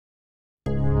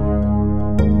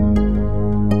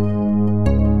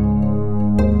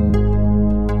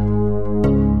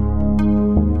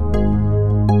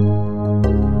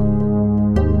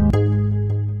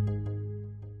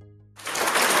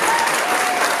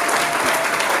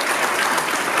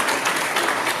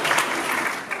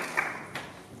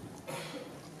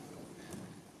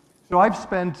So I've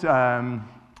spent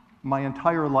my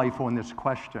entire life on this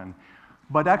question,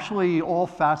 but actually all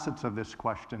facets of this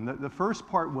question. The first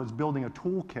part was building a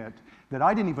toolkit that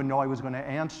I didn't even know I was going to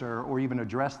answer or even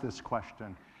address this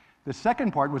question. The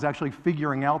second part was actually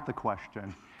figuring out the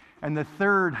question. And the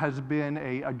third has been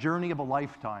a journey of a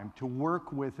lifetime to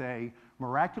work with a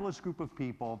miraculous group of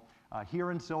people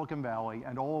here in Silicon Valley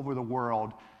and all over the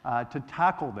world to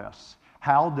tackle this.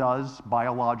 How does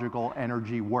biological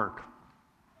energy work?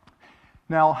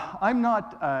 Now, I'm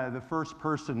not the first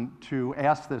person to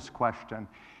ask this question.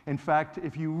 In fact,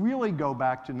 if you really go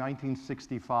back to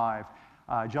 1965,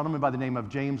 a gentleman by the name of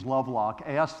James Lovelock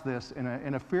asked this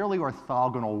in a fairly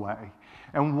orthogonal way.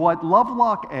 And what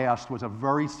Lovelock asked was a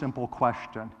very simple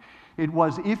question. It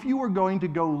was, if you were going to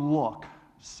go look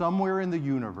somewhere in the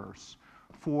universe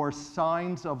for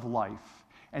signs of life,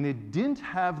 and it didn't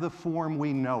have the form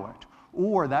we know it,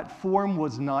 or that form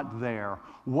was not there,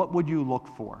 what would you look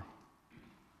for?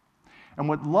 And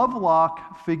what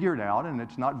Lovelock figured out, and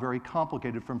it's not very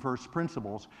complicated from first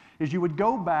principles, is you would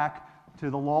go back to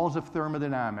the laws of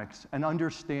thermodynamics and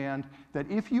understand that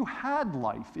if you had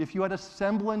life, if you had a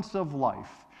semblance of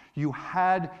life, you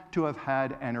had to have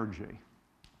had energy.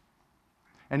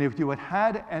 And if you had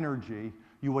had energy,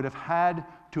 you would have had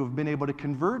to have been able to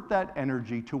convert that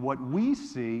energy to what we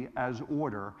see as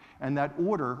order, and that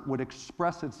order would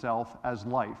express itself as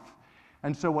life.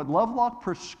 And so what Lovelock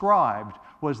prescribed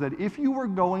was that if you were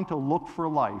going to look for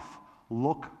life,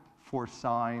 look for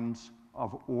signs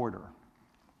of order.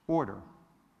 Order.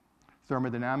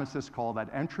 Thermodynamicists call that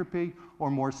entropy, or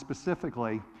more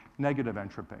specifically, negative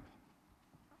entropy.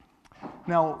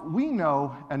 Now, we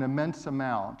know an immense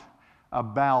amount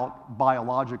about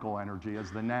biological energy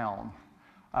as the noun.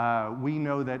 We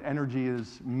know that energy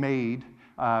is made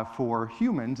for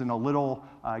humans in a little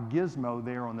gizmo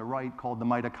there on the right called the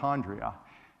mitochondria.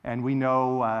 And we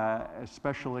know,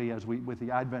 especially with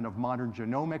the advent of modern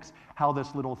genomics, how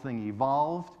this little thing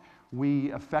evolved.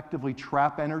 We effectively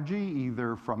trap energy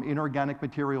either from inorganic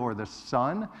material or the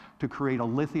sun to create a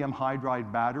lithium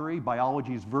hydride battery.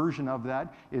 Biology's version of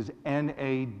that is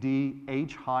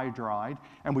NADH hydride.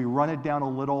 And we run it down a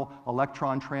little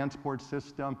electron transport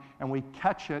system, and we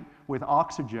catch it with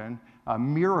oxygen, a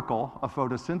miracle of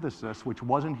photosynthesis, which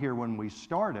wasn't here when we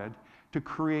started, to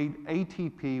create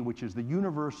ATP, which is the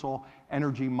universal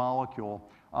energy molecule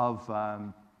of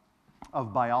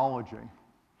biology.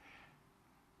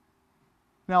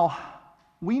 Now,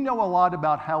 we know a lot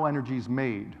about how energy is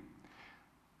made,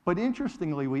 but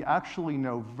interestingly, we actually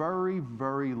know very,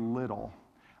 very little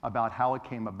about how it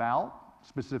came about,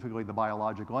 specifically the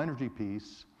biological energy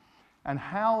piece, and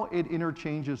how it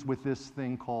interchanges with this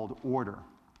thing called order.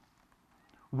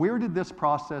 Where did this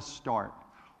process start?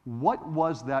 What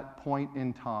was that point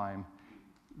in time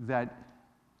that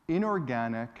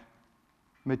inorganic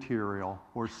material,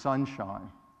 or sunshine,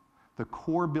 the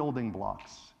core building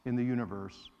blocks in the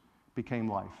universe, became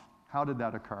life? How did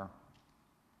that occur?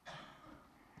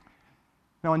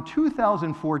 Now, in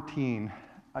 2014,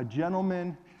 a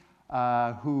gentleman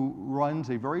who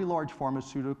runs a very large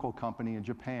pharmaceutical company in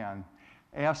Japan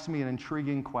asked me an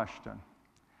intriguing question.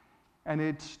 And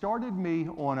it started me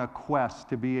on a quest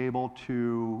to be able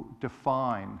to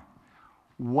define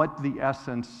what the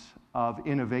essence of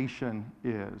innovation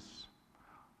is.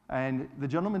 And the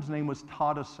gentleman's name was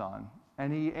Tada-san,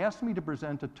 and he asked me to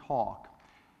present a talk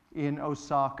in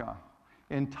Osaka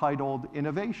entitled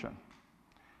Innovation,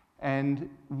 and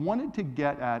wanted to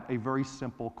get at a very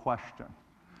simple question,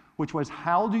 which was,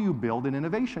 how do you build an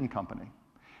innovation company?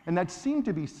 And that seemed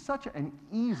to be such an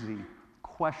easy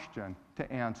question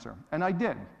to answer, and I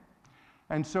did.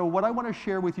 And so what I want to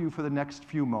share with you for the next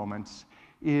few moments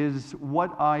is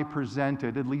what I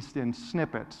presented, at least in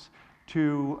snippets,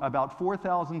 to about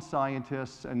 4,000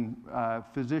 scientists and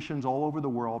physicians all over the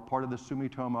world, part of the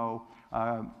Sumitomo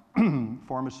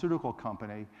pharmaceutical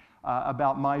company,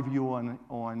 about my view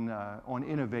on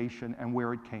innovation and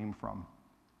where it came from.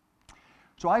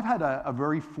 So I've had a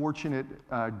very fortunate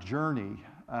journey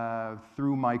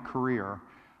through my career.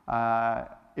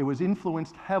 It was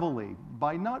influenced heavily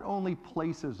by not only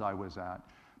places I was at,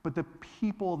 but the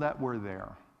people that were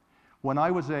there. When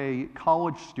I was a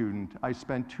college student, I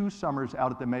spent 2 summers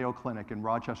out at the Mayo Clinic in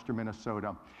Rochester,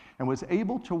 Minnesota, and was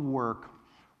able to work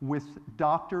with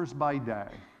doctors by day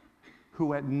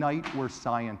who at night were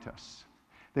scientists.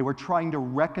 They were trying to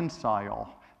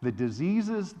reconcile the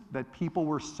diseases that people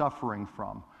were suffering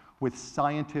from with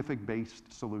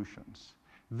scientific-based solutions.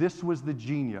 This was the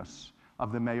genius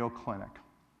of the Mayo Clinic,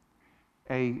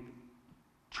 a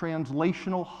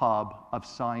translational hub of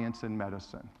science and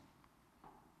medicine.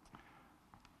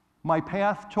 My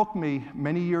path took me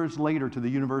many years later to the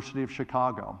University of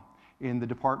Chicago in the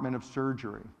Department of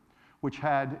Surgery, which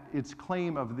had its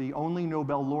claim of the only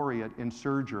Nobel laureate in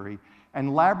surgery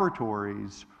and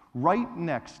laboratories right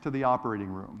next to the operating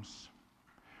rooms,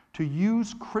 to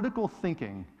use critical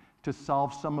thinking to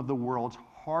solve some of the world's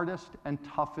hardest and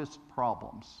toughest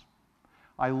problems.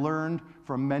 I learned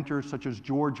from mentors such as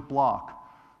George Block,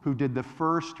 who did the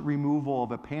first removal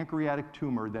of a pancreatic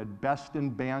tumor that Best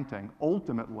and Banting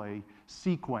ultimately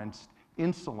sequenced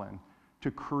insulin to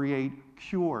create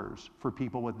cures for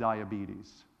people with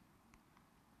diabetes.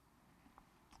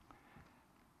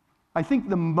 I think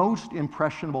the most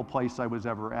impressionable place I was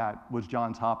ever at was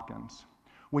Johns Hopkins.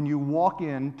 When you walk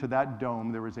into that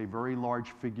dome, there is a very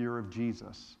large figure of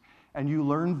Jesus, and you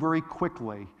learn very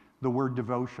quickly the word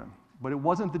devotion. But it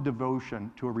wasn't the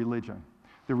devotion to a religion.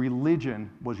 The religion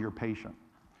was your patient.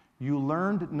 You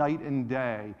learned night and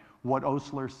day what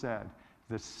Osler said.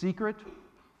 The secret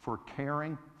for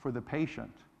caring for the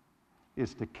patient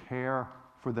is to care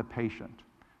for the patient.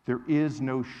 There is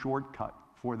no shortcut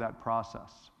for that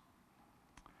process.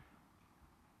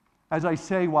 As I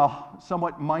say, while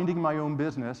somewhat minding my own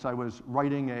business, I was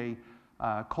writing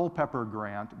a Culpeper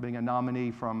grant, being a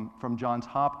nominee from Johns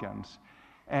Hopkins.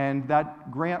 And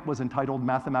that grant was entitled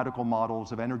Mathematical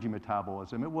Models of Energy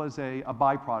Metabolism. It was a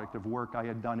byproduct of work I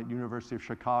had done at University of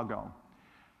Chicago.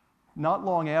 Not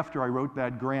long after I wrote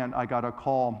that grant, I got a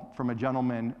call from a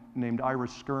gentleman named Ira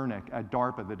Skurnick at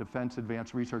DARPA, the Defense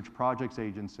Advanced Research Projects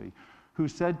Agency, who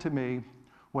said to me,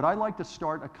 would I like to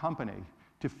start a company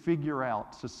to figure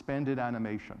out suspended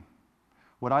animation?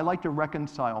 Would I like to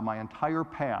reconcile my entire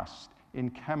past in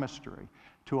chemistry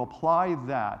to apply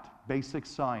that basic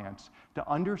science to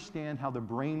understand how the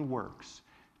brain works,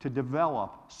 to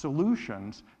develop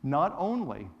solutions not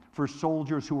only for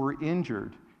soldiers who were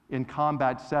injured in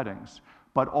combat settings,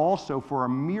 but also for a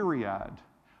myriad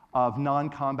of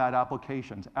non-combat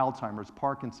applications, Alzheimer's,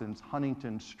 Parkinson's,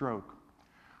 Huntington's, stroke.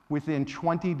 Within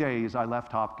 20 days, I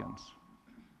left Hopkins.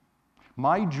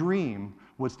 My dream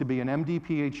was to be an MD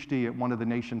PhD at one of the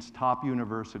nation's top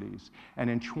universities. And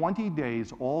in 20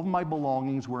 days, all of my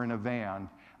belongings were in a van,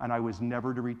 and I was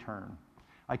never to return.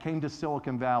 I came to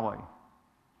Silicon Valley.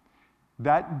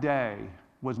 That day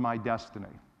was my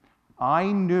destiny. I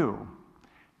knew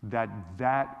that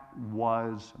that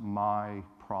was my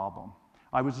problem.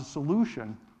 I was a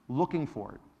solution looking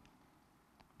for it.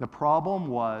 The problem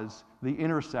was the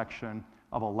intersection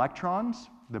of electrons,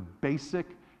 the basic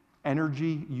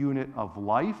energy unit of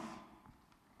life,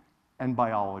 and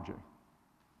biology.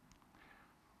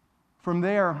 From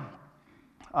there,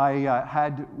 I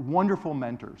had wonderful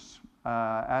mentors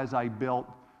as I built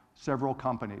several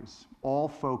companies, all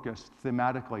focused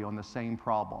thematically on the same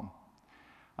problem.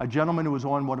 A gentleman who was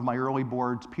on one of my early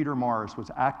boards, Peter Morris,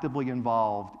 was actively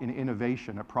involved in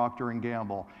innovation at Procter &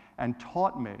 Gamble and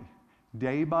taught me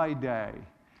day by day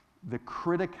the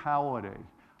criticality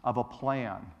of a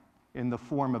plan in the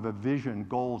form of a vision,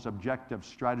 goals, objectives,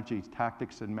 strategies,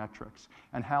 tactics, and metrics,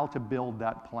 and how to build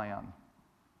that plan.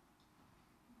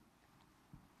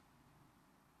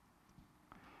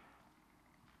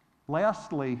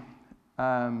 Lastly,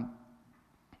 I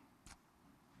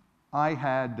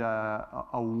had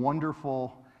a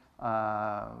wonderful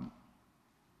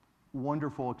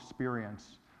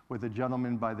experience with a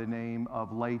gentleman by the name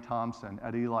of Leigh Thompson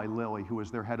at Eli Lilly, who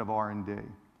was their head of R&D,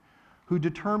 who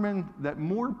determined that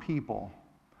more people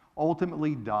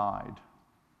ultimately died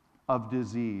of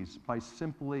disease by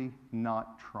simply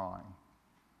not trying.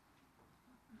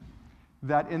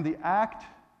 That in the act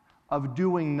of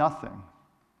doing nothing,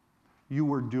 you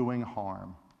were doing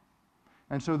harm.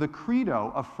 And so the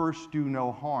credo of first do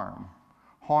no harm,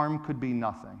 harm could be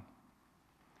nothing.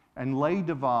 And Leigh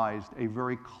devised a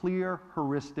very clear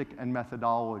heuristic and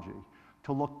methodology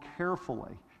to look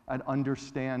carefully at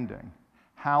understanding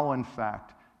how, in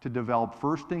fact, to develop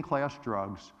first-in-class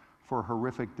drugs for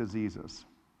horrific diseases.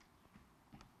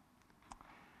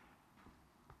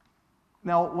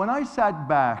 Now, when I sat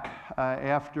back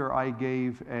after I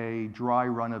gave a dry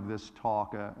run of this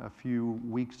talk a few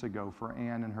weeks ago for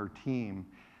Ann and her team,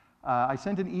 I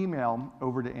sent an email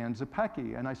over to Ann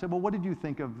Zapecki, and I said, well, what did you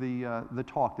think of the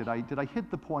talk? Did I hit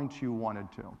the points you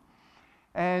wanted to?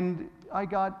 And I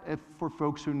got, for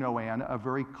folks who know Ann, a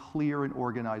very clear and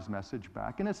organized message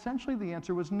back, and essentially the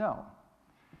answer was no.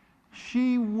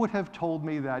 She would have told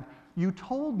me that you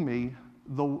told me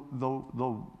the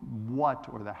what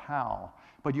or the how,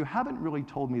 but you haven't really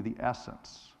told me the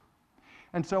essence.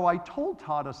 And so I told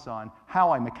Tada-san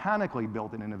how I mechanically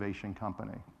built an innovation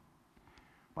company,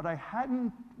 but I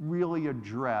hadn't really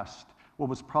addressed what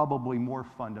was probably more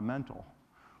fundamental,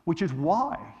 which is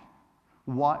why.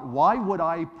 Why would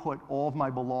I put all of my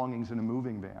belongings in a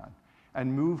moving van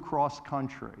and move cross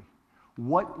country?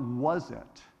 What was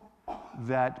it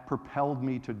that propelled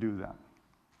me to do that?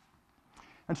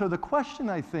 And so the question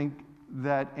I think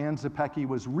that Ann Zepecki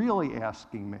was really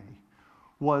asking me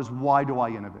was, why do I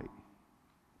innovate?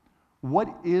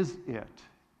 What is it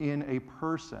in a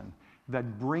person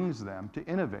that brings them to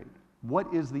innovate?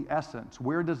 What is the essence?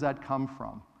 Where does that come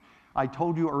from? I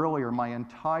told you earlier, my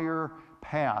entire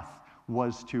path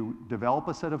was to develop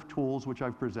a set of tools, which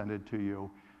I've presented to you,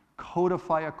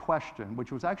 codify a question,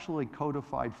 which was actually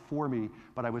codified for me,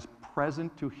 but I was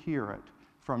present to hear it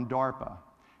from DARPA,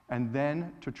 and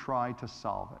then to try to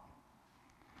solve it.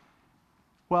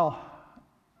 Well,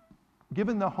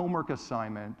 given the homework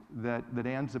assignment that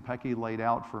Ann Zepecki laid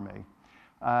out for me,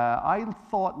 I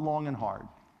thought long and hard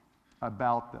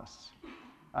about this.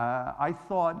 I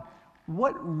thought,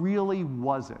 what really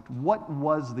was it? What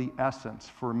was the essence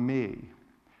for me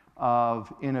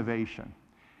of innovation?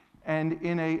 And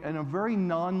in a very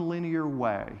nonlinear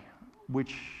way,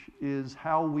 which is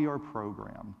how we are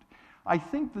programmed, I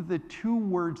think that the two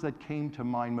words that came to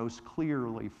mind most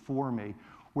clearly for me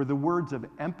were the words of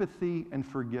empathy and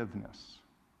forgiveness.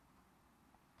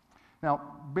 Now,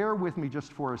 bear with me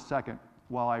just for a second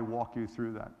while I walk you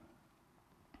through that.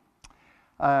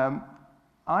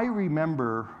 I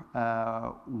remember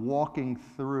walking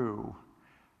through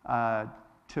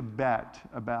Tibet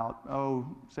about,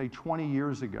 say 20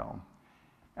 years ago,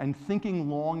 and thinking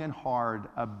long and hard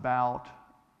about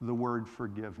the word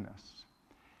forgiveness.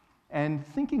 And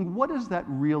thinking, what does that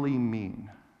really mean?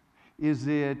 Is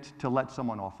it to let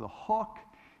someone off the hook?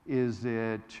 Is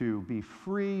it to be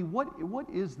free? What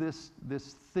is this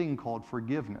thing called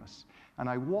forgiveness? And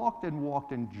I walked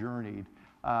and journeyed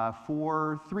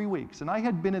for 3 weeks. And I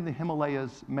had been in the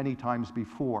Himalayas many times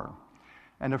before.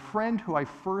 And a friend who I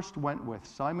first went with,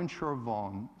 Simon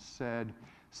Chorvon, said,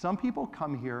 some people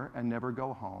come here and never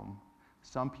go home.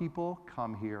 Some people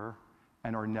come here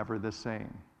and are never the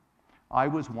same. I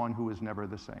was one who was never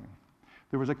the same.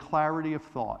 There was a clarity of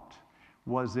thought.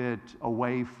 Was it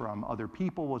away from other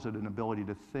people? Was it an ability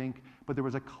to think? But there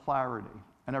was a clarity.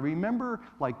 And I remember,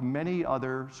 like many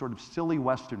other sort of silly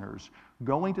Westerners,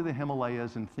 going to the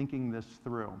Himalayas and thinking this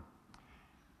through.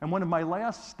 And one of my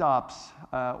last stops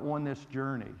on this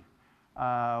journey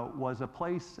was a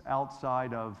place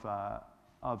outside of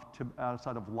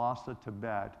Lhasa,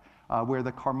 Tibet, where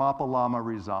the Karmapa Lama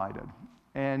resided.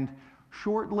 And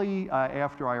shortly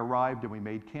after I arrived and we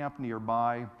made camp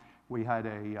nearby, we had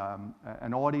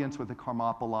an audience with the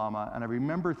Karmapa Lama, and I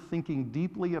remember thinking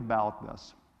deeply about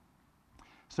this.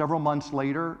 Several months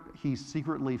later, he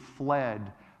secretly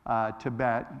fled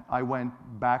Tibet. I went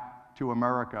back to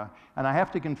America, and I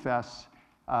have to confess,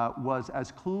 was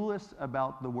as clueless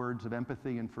about the words of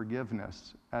empathy and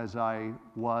forgiveness as I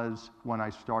was when I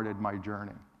started my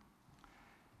journey.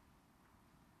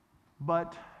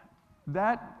 But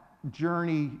that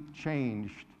journey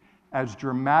changed as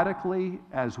dramatically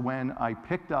as when I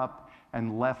picked up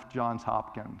and left Johns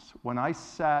Hopkins, when I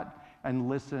sat and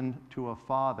listened to a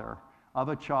father of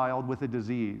a child with a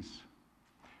disease.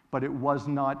 But it was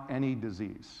not any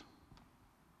disease.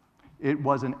 It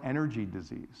was an energy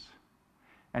disease.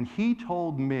 And he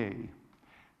told me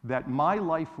that my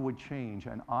life would change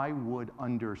and I would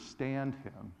understand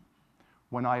him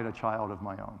when I had a child of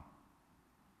my own.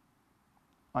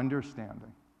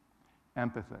 Understanding,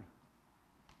 empathy.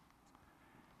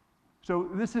 So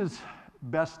this is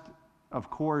best, of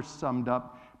course, summed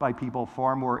up by people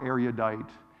far more erudite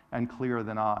and clear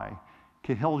than I.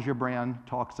 Kahlil Gibran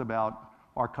talks about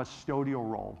our custodial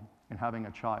role in having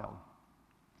a child.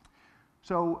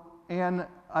 So, and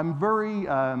I'm very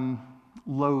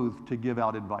loath to give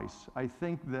out advice. I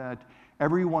think that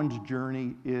everyone's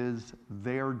journey is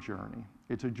their journey.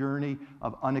 It's a journey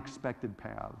of unexpected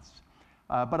paths.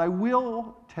 But I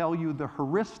will tell you the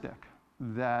heuristic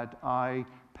that I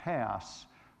pass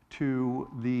to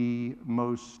the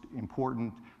most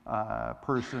important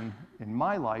person in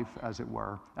my life, as it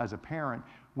were, as a parent,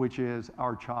 which is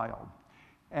our child.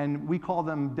 And we call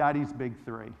them Daddy's Big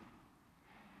Three.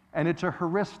 And it's a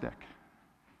heuristic.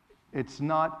 It's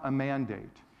not a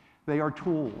mandate. They are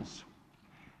tools.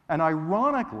 And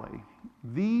ironically,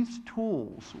 these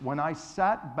tools, when I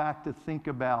sat back to think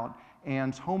about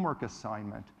Ann's homework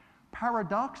assignment,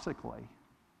 paradoxically,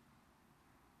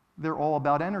 they're all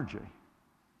about energy,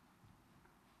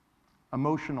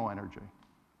 emotional energy,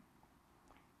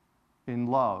 in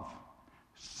love,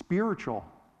 spiritual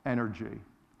energy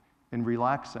in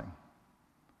relaxing,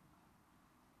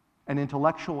 and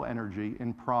intellectual energy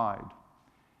in pride,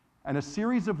 and a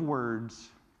series of words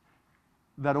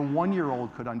that a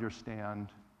one-year-old could understand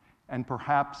and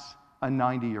perhaps a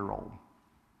 90-year-old.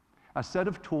 A set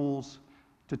of tools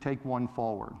to take one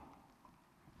forward.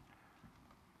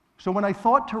 So when I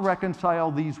thought to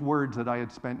reconcile these words that I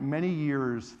had spent many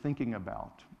years thinking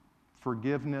about,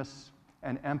 forgiveness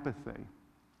and empathy,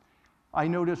 I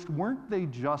noticed, weren't they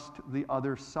just the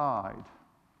other side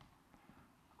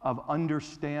of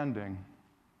understanding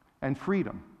and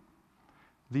freedom?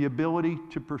 The ability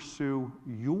to pursue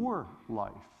your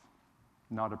life,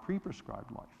 not a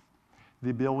pre-prescribed life. The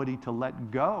ability to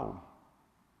let go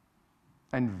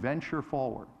and venture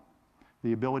forward.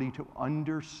 The ability to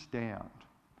understand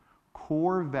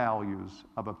core values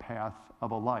of a path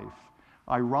of a life.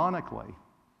 Ironically,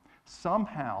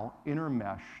 somehow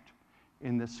intermeshed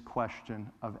in this question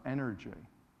of energy.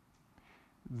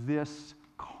 This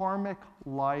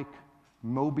karmic-like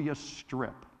Mobius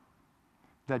strip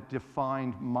that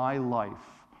defined my life,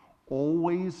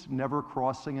 always never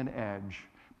crossing an edge,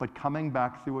 but coming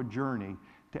back through a journey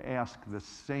to ask the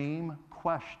same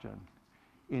question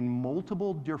in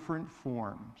multiple different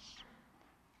forms.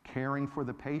 Caring for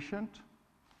the patient,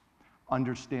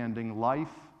 understanding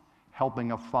life,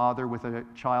 helping a father with a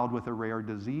child with a rare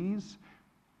disease,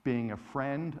 being a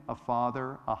friend, a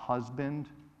father, a husband.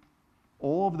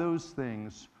 All of those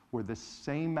things were the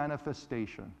same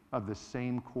manifestation of the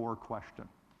same core question.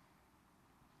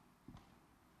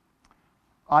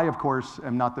 I, of course,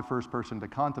 am not the first person to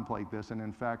contemplate this, and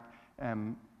in fact,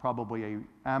 am probably an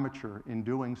amateur in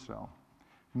doing so.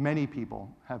 Many people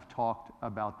have talked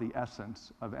about the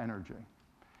essence of energy.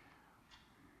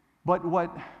 But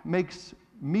what makes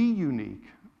me unique,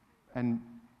 and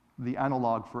the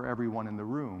analog for everyone in the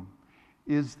room,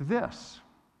 is this: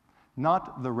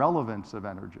 not the relevance of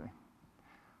energy,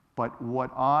 but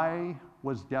what I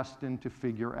was destined to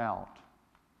figure out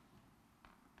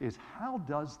is, how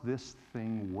does this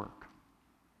thing work?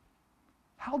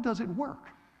 How does it work?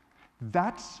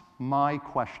 That's my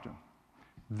question.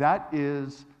 That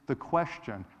is the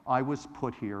question I was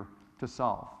put here to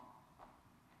solve.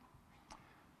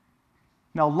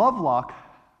 Now, Lovelock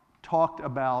talked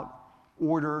about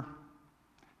order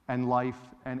and life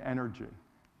and energy.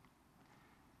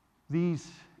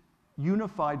 These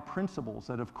unified principles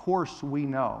that, of course, we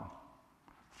know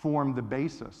form the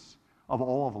basis of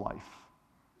all of life.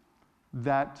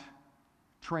 That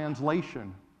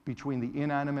translation between the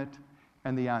inanimate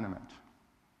and the animate.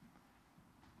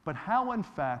 But how, in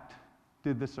fact,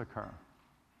 did this occur?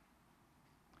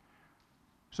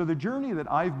 So the journey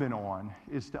that I've been on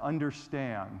is to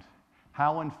understand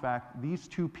how, in fact, these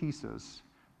two pieces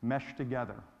mesh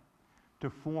together to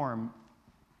form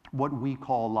what we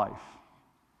call life.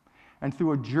 And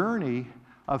through a journey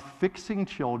of fixing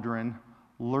children,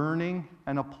 learning,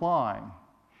 and applying,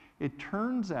 it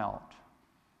turns out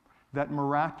that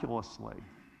miraculously,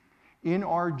 in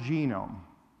our genome,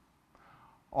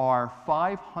 are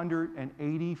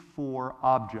 584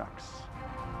 objects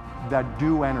that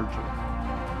do energy.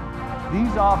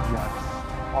 These objects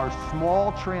are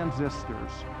small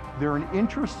transistors. They're an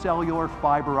intracellular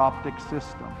fiber optic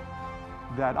system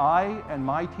that I and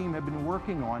my team have been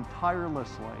working on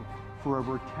tirelessly for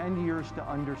over 10 years to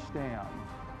understand.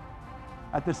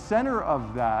 At the center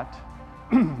of that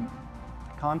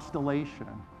constellation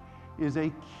is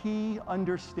a key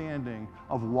understanding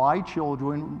of why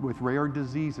children with rare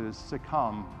diseases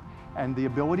succumb and the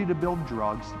ability to build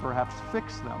drugs to perhaps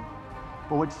fix them.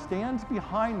 But what stands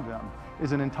behind them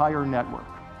is an entire network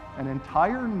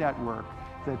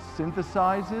that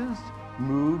synthesizes,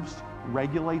 moves,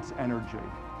 regulates energy,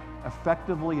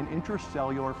 effectively an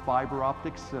intracellular fiber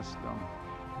optic system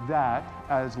that,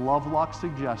 as Lovelock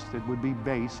suggested, would be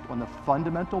based on the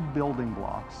fundamental building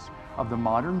blocks of the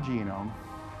modern genome,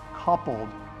 coupled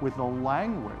with the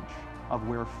language of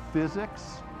where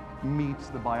physics meets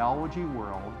the biology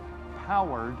world,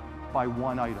 powered by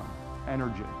one item: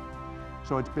 energy.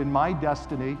 So it's been my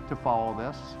destiny to follow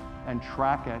this and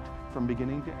track it from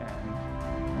beginning to end.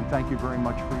 And thank you very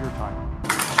much for your time.